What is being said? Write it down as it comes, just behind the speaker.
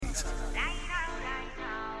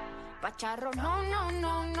pacharro, no, no,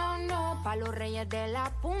 no, no, no. Pa' los reyes de la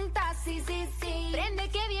punta, sí, sí, sí. Prende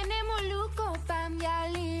que viene Moluco, cambia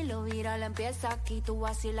el hilo. Viral empieza aquí, tú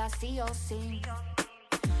vacilas sí o sí.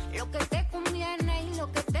 Lo que te conviene y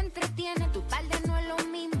lo que te entretiene, tu tarde no es lo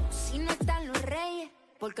mismo si no están los reyes.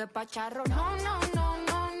 Porque pacharro, no, no, no,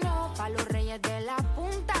 no, no. Pa' los reyes de la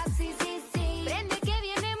punta, sí, sí, sí. Prende que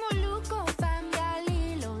viene Moluco, cambia el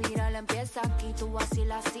hilo. Viral empieza aquí, tú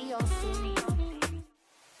vacilas sí o sí.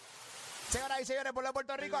 Señoras y señores, pueblo de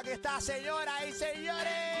Puerto Rico, aquí está, señoras y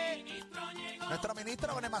señores. Nuestro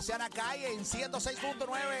ministro con demasiada Calle en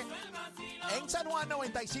 106.9, en San Juan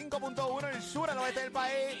 95.1, en el sur, al oeste del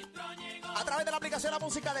país. A través de la aplicación La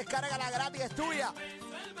Música, descárgala gratis, es tuya.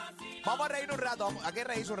 Vamos a reír un rato, hay que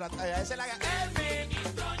reírse un rato. Esa es la que...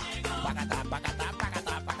 Pacatá, pacatá,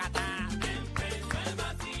 pacatá, pacatá.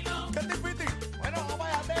 ¿Qué te? Bueno, vamos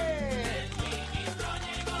allá.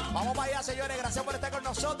 Vamos para allá, señores. Gracias por estar con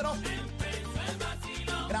nosotros.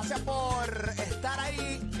 Gracias por estar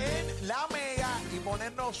ahí en La Mega y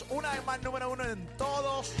ponernos una vez más número uno en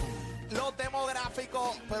todos los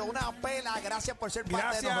demográficos. Pero una pela. Gracias por ser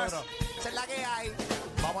parte de nosotros. Esa es la que hay.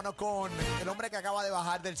 Vámonos con el hombre que acaba de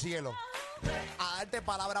bajar del cielo a darte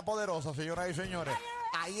palabra poderosa, señoras y señores.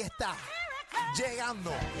 Ahí está.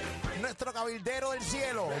 Llegando nuestro cabildero del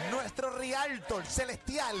cielo, nuestro realtor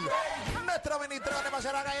celestial, nuestro ministro de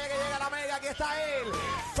demasiada Calle que llega a La Mega. Aquí está él,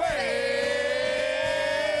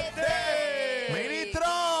 Fede. Ministro.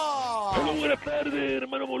 Hola, buenas tardes,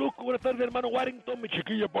 hermano Molusco. Buenas tardes, hermano Warrington. Mi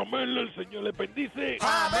chiquilla Pamela, el Señor le bendice.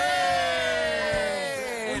 ¡Amén!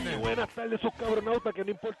 Oye, buenas tardes, esos cabronautas que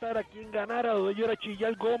no importara quién ganara, donde yo era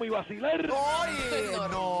chillar goma y vacilar. Oye,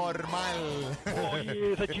 normal.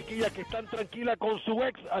 Oye, esa chiquilla que están tranquila con su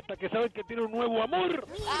ex hasta que saben que tiene un nuevo amor.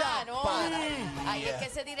 Ah, no. Ahí es que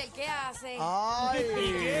se dirá el qué hace. Ay.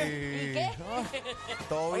 ¿Y qué?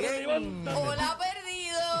 ¿Todo bien? Hola,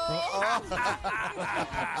 perdido.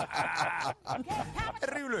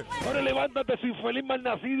 Terrible. Ahora levántate, su infeliz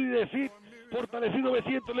malnacido, y decid: fortalecido me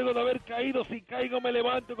siento luego de haber caído, si caigo me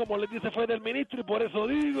levanto, como les dice Fede el ministro, y por eso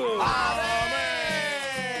digo: ¡amén!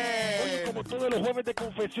 Oye, como todos los jueves de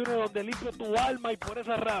confesiones donde limpio tu alma, y por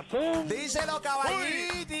esa razón Díselo,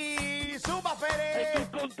 caballiti. Suma, Fede.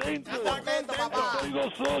 estoy contento, Está contento, papá. estoy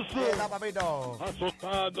gozoso, Está, papito.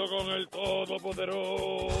 azotando con el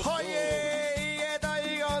Todopoderoso. Oye, y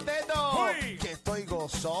estoy contento. Uy. Que estoy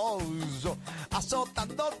gozoso.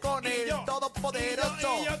 Azotando con el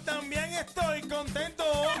Todopoderoso. Y yo también estoy contento,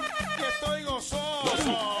 que estoy gozoso,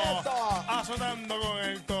 Eso. azotando con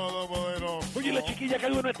el Todopoderoso. Oye, la chiquilla que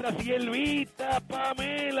algo nuestra siervita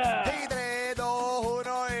Pamela. Y 3, 2,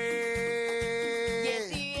 1 Y y...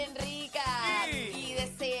 estoy bien rica y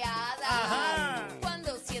deseada. Ajá.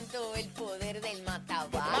 Cuando siento el poder del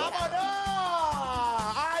matabaca.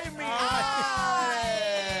 ¡Vámonos! ¡Ay, mi madre!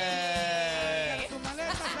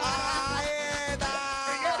 ¡Ahí está!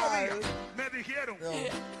 Me dijeron,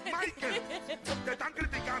 Michael, te están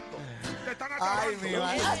criticando, te están ¡Ay, acabando. mi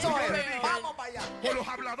madre! ¡Eso es! ¡Vamos para allá! Con los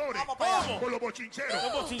habladores, ¡Vamos para allá! con los bochincheros.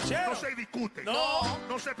 ¿Los bochincheros? No se discute, No.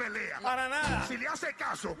 no se pelea. Para nada. Si le hace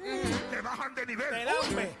caso, te bajan de nivel.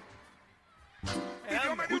 Pelambe. Y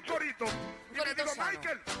yo me di un corito y me digo, sano.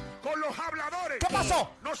 Michael, con los habladores. ¿Qué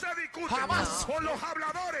pasó? No se discute. Jamás. Con los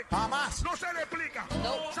habladores. Jamás. No se le explica.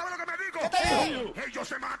 ¿Sabe lo que me digo? ¿Qué te dijo? Ellos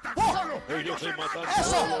se matan ¡Oh! solos. Ellos se matan ¡Eso!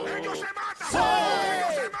 solos. Ellos se matan. ¡Sí!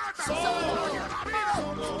 Ellos se matan. No lleva vida.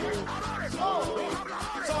 Los habladores. Los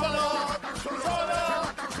habladores. Se matan solos. Se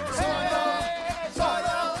matan solos.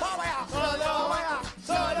 ¡Solo! ¡Vamos allá! ¡Vamos allá!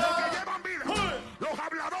 Los que llevan vida. Los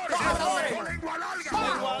habladores. Los habladores. Con lengua larga.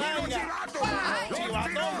 Lengua Y los larga. chivatos. Los Chivatón.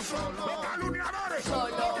 mentirosos. Los calumniadores.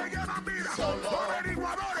 Los que llevan vida. Los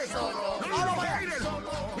averiguadores. Los haters.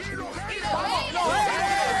 Y los haters. ¡Los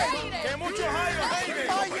haters! Que muchos hay, los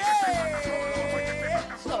haters. ¡Oye!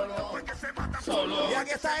 Porque se matan solos. Y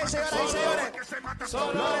aquí está él, señoras y señores. Porque se matan Lo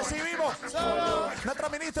solos. recibimos. Nuestro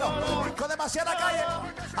ministro con demasiada Calle.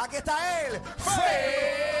 Aquí está él.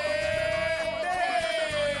 ¡Fede!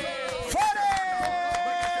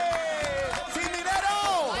 ¡Sin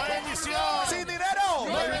dinero! Bendición. ¡Sin dinero!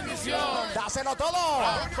 Bendición. ¡Dáselo todo!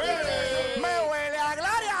 ¡Me huele a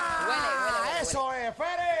gloria! Huele. ¡Eso es,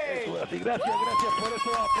 Fede! Eso es así. Gracias por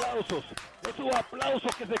esos aplausos. Esos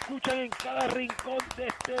aplausos que se escuchan en cada rincón de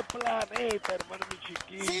este planeta, hermano, mi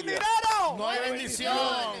chiquilla. ¡Sin dinero! No hay bendición.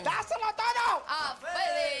 ¡Dáselo todo! ¡A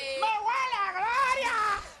Fede! ¡Me huele a gloria!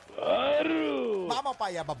 ¡Claro! Vamos para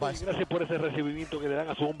allá, papá. Y gracias por ese recibimiento que le dan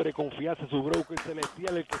a su hombre de confianza, su broker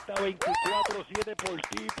celestial, el que está 24/7 por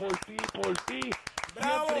ti, por ti, por ti.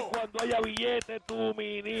 ¡Bravo! Siempre y cuando haya billete, tu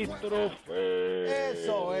ministro Fe.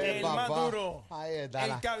 Eso es, El más papá. duro. Ahí está.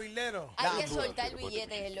 El cabildero. Hay que soltar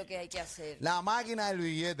billetes, es lo que hay que hacer. La máquina del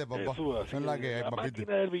billete, papá. Eso así, Esa es la que hay, la papito.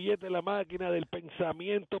 máquina del billete, la máquina del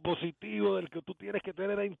pensamiento positivo del que tú tienes que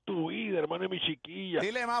tener en tu vida, hermano de mi chiquilla.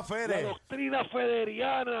 Dile más, La Fede. doctrina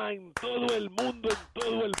federiana en todo el mundo, en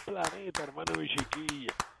todo el planeta, hermano de mi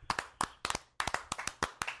chiquilla.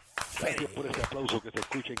 Gracias por ese aplauso que se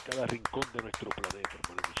escucha en cada rincón de nuestro planeta,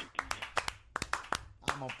 hermano de mi chiquilla.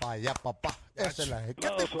 Vamos para allá, papá. Esa es la que. ¿Qué te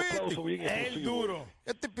Aplauso piti? bien El efusivo. duro.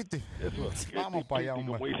 ¿Qué te piti? Eso es. Vamos para allá,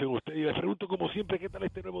 Como hombre. dicen ustedes, y les pregunto como siempre, ¿qué tal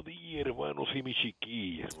este nuevo día, hermanos y mi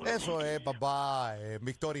chiquilla? Eso es, papá.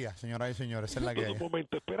 Victoria, señoras y señores. Esa es la que hay. Un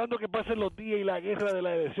momento, esperando que pasen los días y la guerra de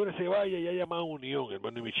las elecciones se vaya y haya más unión,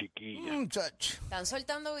 hermano y mi chiquilla. Muchacho. Están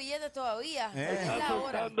soltando billetes todavía. Porque es Están la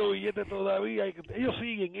hora. soltando billetes todavía. Ellos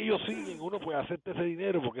siguen. Uno puede hacerte ese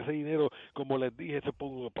dinero, porque ese dinero, como les dije, se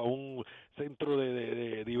pone para un centro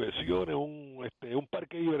de diversiones, un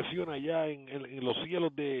parque de diversión allá en los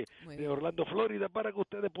cielos de Orlando, Florida, para que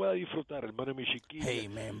ustedes puedan disfrutar, hermano y mi chiquilla. Hey,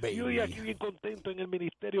 man, baby. Y hoy aquí bien contento en el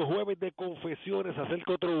ministerio, jueves de confesiones,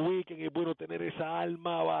 acerca otro weekend, es bueno tener esa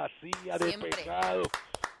alma vacía de Siempre. pecado,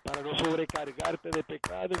 para no sobrecargarte de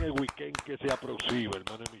pecado en el weekend que se aproxima,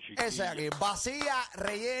 hermano y mi chiquilla. Esa aquí. Vacía,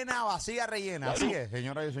 rellena, vacía, rellena. Así es,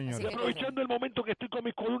 señoras y Y señores. aprovechando el momento que estoy con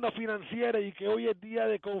mi columna financiera y que hoy es día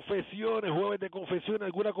de confesiones, jueves de confesiones,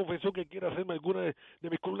 alguna confesión que quiera hacerme alguna de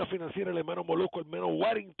mis columnas financieras, el hermano Molusco, el hermano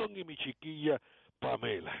Warrington y mi chiquilla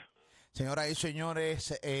Pamela. Señoras y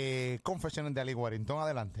señores, confesiones de Ali Warrington.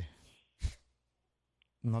 Adelante.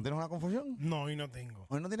 ¿No tienes una confesión? No, hoy no tengo.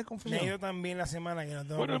 ¿Hoy no tienes Me he confesión? ido también la semana que no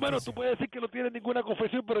tengo Bueno, hermano, tú confesión. puedes decir que no tienes ninguna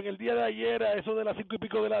confesión, pero en el día de ayer, a eso de las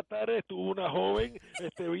 5:00 de la tarde, estuvo una joven,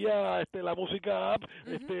 vía la música app,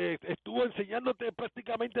 estuvo enseñándote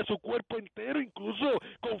prácticamente su cuerpo entero, incluso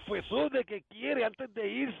confesó de que quiere, antes de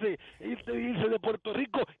irse de Puerto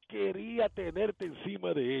Rico, quería tenerte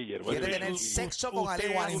encima de ella, hermano. Quiere tener sexo con Ali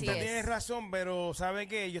Warrington. Usted tiene razón, pero ¿sabe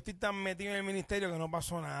qué? Yo estoy tan metido en el ministerio que no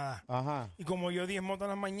pasó nada. Ajá. Y como yo diezmo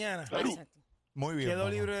todas las mañanas, Exacto. Muy bien. quedo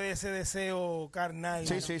papá. libre de ese deseo carnal.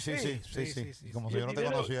 Sí, sí, sí, sí. Como si yo no te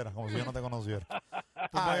dinero- conociera, como si yo no te conociera.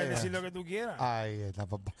 Tú puedes decir lo que tú quieras. Ahí está,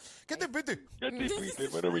 papá. ¿Qué te piti? ¿Qué te fuiste,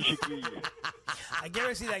 hermano, mi chiquilla? Hay que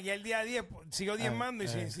ver si de aquí al día 10 sigo diezmando y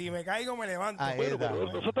si me caigo me levanto. Ahí Bueno, está. pero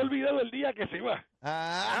no se te ha olvidado el día que se va.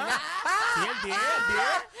 Sí, el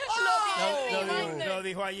 10. Lo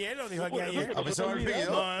dijo ayer, lo dijo aquí Por eso ayer. que A mí se me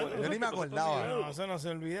olvidó. No, Yo ni me acordaba. No, eso no se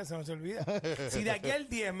olvida, eso no se olvida. Si de aquí al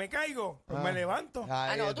 10 me caigo, pues me levanto.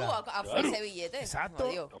 Ahí No, tú está. a ese billete. Exacto.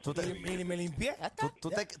 Adiós. Y me limpié. Ya está.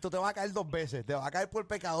 Tú te vas a caer 2 veces. Te vas a caer por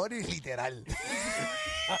pecador y literal.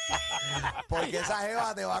 Porque esa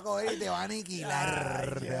jeva te va a coger y te va a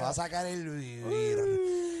aniquilar. Te va a sacar el vivir.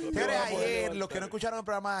 Señores, ayer, los que no escucharon el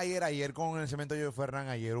programa de ayer con el cemento de Ferran,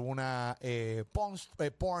 ayer hubo una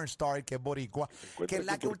porn star que es boricua, que es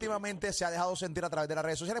la que últimamente se ha dejado sentir a través de las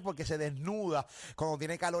redes sociales porque se desnuda cuando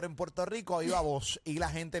tiene calor en Puerto Rico a viva voz y la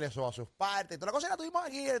gente le soba sus partes. Toda la cosa la tuvimos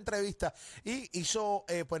aquí en entrevista y hizo,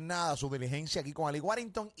 pues nada, su diligencia aquí con Ali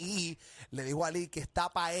Warrington y le dijo a Ali que está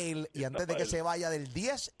para él y antes de que se vaya del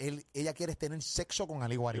 10, ella quiere tener sexo con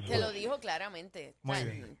Ali Warrington. Se lo dijo claramente. Muy O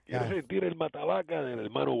sea, bien. Quiero sentir el matabaca del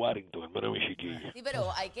hermano Warrington, hermano de mi chiquilla. Sí,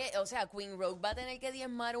 pero hay que, o sea, Queen Rogue va a tener que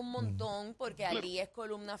diezmar un montón porque Ali es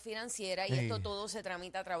columna financiera y Sí. esto todo se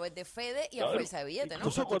tramita a través de Fede y a fuerza de billete, ¿no?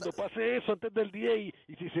 Incluso cuando pase eso antes del día y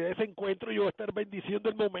si se da ese encuentro, yo voy a estar bendiciendo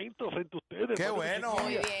el momento frente a ustedes. ¡Qué hermano de mi bueno!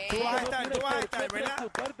 Muy chiquilla. bien. Tú vas a No estar, tienes tú vas a por estar, qué ¿verdad?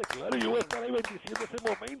 preocuparte, claro, yo voy a estar ahí bendiciendo ese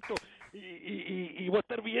momento y voy a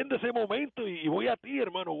estar viendo ese momento y voy a ti,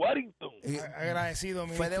 hermano Warrington. Y Agradecido,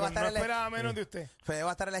 Fede ministro. va a estar No en la- esperaba menos de usted. Fede va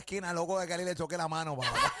a estar en la esquina, loco de que Ali le toque la mano. Para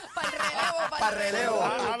el relevo, Para el relevo.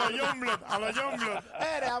 A los Youngblood, a los Youngblood.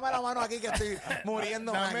 Dame la mano aquí que estoy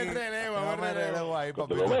muriendo. Dame el relevo, Dame el relevo ahí,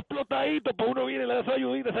 Cuando papito. lo ve explotadito, pues uno viene y le da esa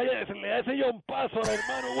ayudita, le da ese John paso al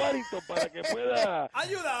hermano Warrington para que pueda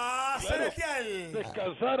 ¡Ayuda! ¡Celestial!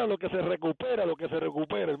 descansar a lo que se recupera,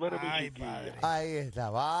 hermano mi Ay, chiquilla. padre. Ahí está,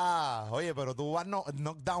 va. Oye, pero tú vas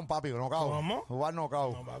knockdown, papi, knockout. ¿Cómo? Tú vas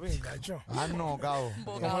knockout. No, papi, gacho. Vas knockout.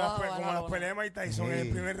 Boca Como abajo, las balón. peleas de Mike Tyson en el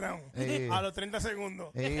Sí. primer round. Sí. A los 30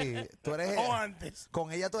 segundos. Tú eres O antes.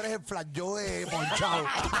 con ella tú eres el flash Joe de Monchao.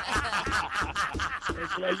 El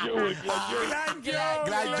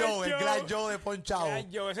Glass Joe de Ponchao.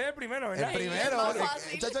 Ese es el primero, ¿verdad? El primero.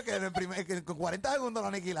 Chacho, que con 40 segundos lo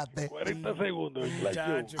aniquilaste. 40 segundos, el Glass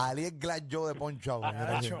Joe. Ali es Glass Joe de Ponchao.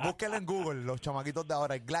 Búsquenlo en Google, los chamaquitos de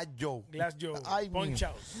ahora, el Glass Joe. Glass Joe, Ay,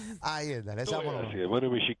 Ponchao. Ahí es, dale, Gracias, bueno,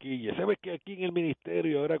 mi chiquilla. ¿Sabes que aquí en el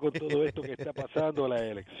ministerio, ahora con todo esto que está pasando, las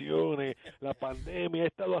elecciones, la pandemia, he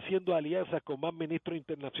estado haciendo alianzas con más ministros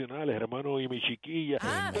internacionales, hermano, y mi chiquilla?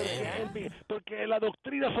 Porque la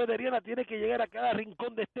doctrina federiana tiene que llegar a cada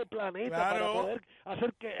rincón de este planeta para poder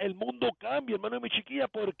hacer que el mundo cambie, hermano, y mi chiquilla,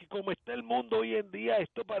 porque como está el mundo hoy en día,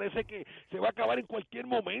 esto parece que se va a acabar en cualquier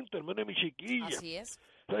momento, hermano, y mi chiquilla. Así es.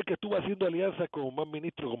 ¿Sabes que estuve haciendo alianzas con más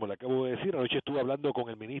ministros, como le acabo de decir? Anoche estuve hablando con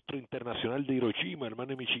el ministro internacional de Hiroshima,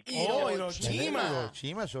 hermano, y mi chiquilla.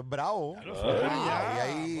 Hiroshima, eso es bravo. Por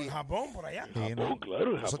Japón, por allá. Japón,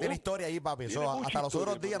 claro, eso tiene historia ahí, papi. Eso, hasta los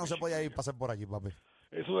otros días no se podía ir pasar por allí, papi.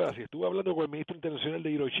 Eso es así. Estuve hablando con el ministro internacional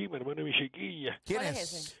de Hiroshima, hermano, y mi chiquilla. ¿Quién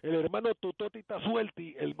es? El hermano Tutoti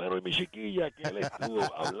Tazuelti, hermano de mi chiquilla, que él estuvo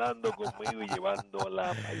hablando conmigo y llevando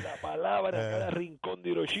la palabra a cada rincón de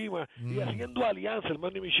Hiroshima y haciendo alianza,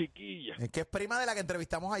 hermano, y mi chiquilla. Es que es prima de la que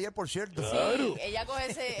entrevistamos ayer, por cierto. Claro. Sí, ella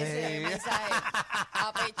coge ese mensaje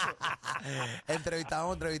a pecho.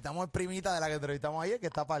 Entrevistamos a primita de la que entrevistamos ayer, que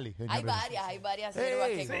está Pali. Hay varias siervas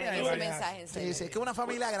que cogen ese mensaje en serio. Sí, es que es una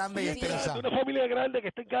familia grande y extensa. Una familia grande que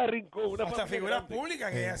está en cada rincón. Hasta figuras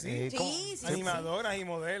públicas que es así. Sí. Animadoras y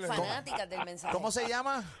modelos. Fanáticas del mensaje. ¿Cómo se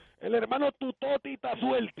llama? El hermano Tutoti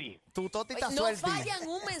Tazuelti. Tutoti No Tazuelti. fallan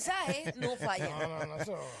un mensaje, no fallan. No,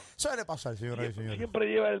 eso. Suele pasar, señoras y señores. Siempre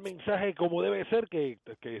lleva el mensaje como debe ser, que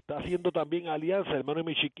está haciendo también alianza, hermano de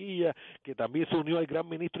mi chiquilla, que también se unió al gran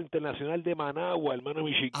ministro internacional de Managua, hermano de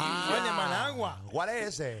mi chiquilla. De Managua. ¿Cuál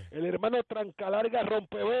es ese? El hermano Trancalarga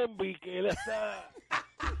Rompebembi, que él está...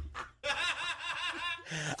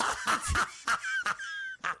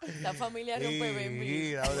 La familia Rompebembi.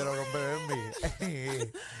 Sí, la de los Rompebembi.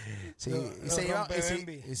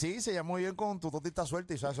 Sí, se llama muy bien con tu totita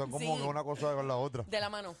suerte. Y son como Sí. una cosa con la otra. De la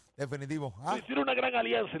mano. Definitivo. Hicieron una gran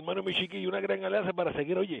alianza, hermano mi chiquillo, una gran alianza para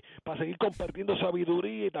seguir, para seguir compartiendo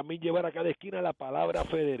sabiduría y también llevar a cada esquina la palabra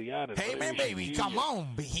federiana. Hey, man, baby, come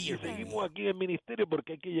on, be here. Y seguimos aquí en el ministerio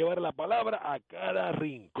porque hay que llevar la palabra a cada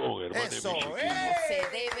rincón, hermano. Eso, Se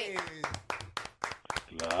debe.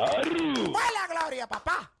 Claro. ¡Buena gloria,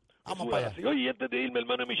 papá! Vamos para allá. Oye, antes de irme,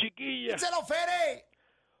 hermano mi chiquilla, ¡Se lo fere!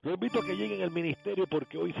 los invito a que lleguen al ministerio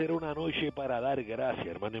porque hoy será una noche para dar gracias,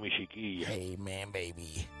 hermano mi chiquilla. Hey, man,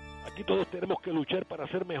 baby. Aquí todos tenemos que luchar para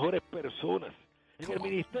ser mejores personas. En el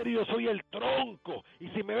ministerio soy el tronco y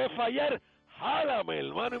si me ves fallar, jálame,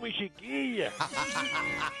 hermano mi chiquilla.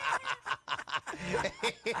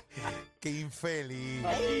 Qué infeliz.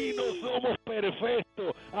 Aquí no somos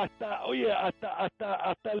perfectos. Hasta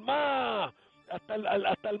el más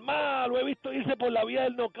lo he visto irse por la vía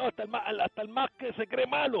del nocao, hasta el más que se cree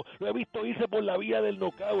malo, lo he visto irse por la vía del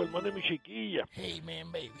nocao, hermano de mi chiquilla. Hey,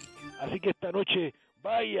 man, baby. Así que esta noche,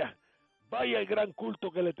 vaya el gran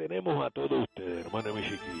culto que le tenemos a todos ustedes, hermano de mi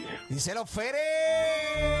chiquilla. ¡Y se lo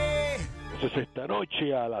fere! Eso es esta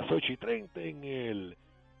noche a las 8:30 en el...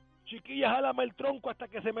 Chiquilla, jálame el tronco hasta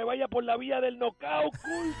que se me vaya por la vía del nocao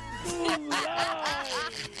cultural.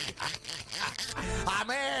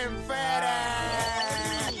 ¡Amén, Fere!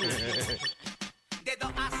 De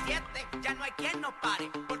 2 a 7, ya no hay quien nos pare,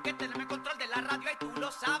 porque tenemos el control de la radio y tú lo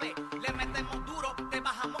sabes. Le metemos duro, te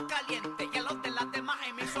bajamos caliente, y a los de las demás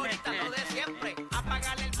emisoritas lo de siempre.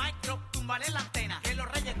 Apágale el micro, túmbale la antena.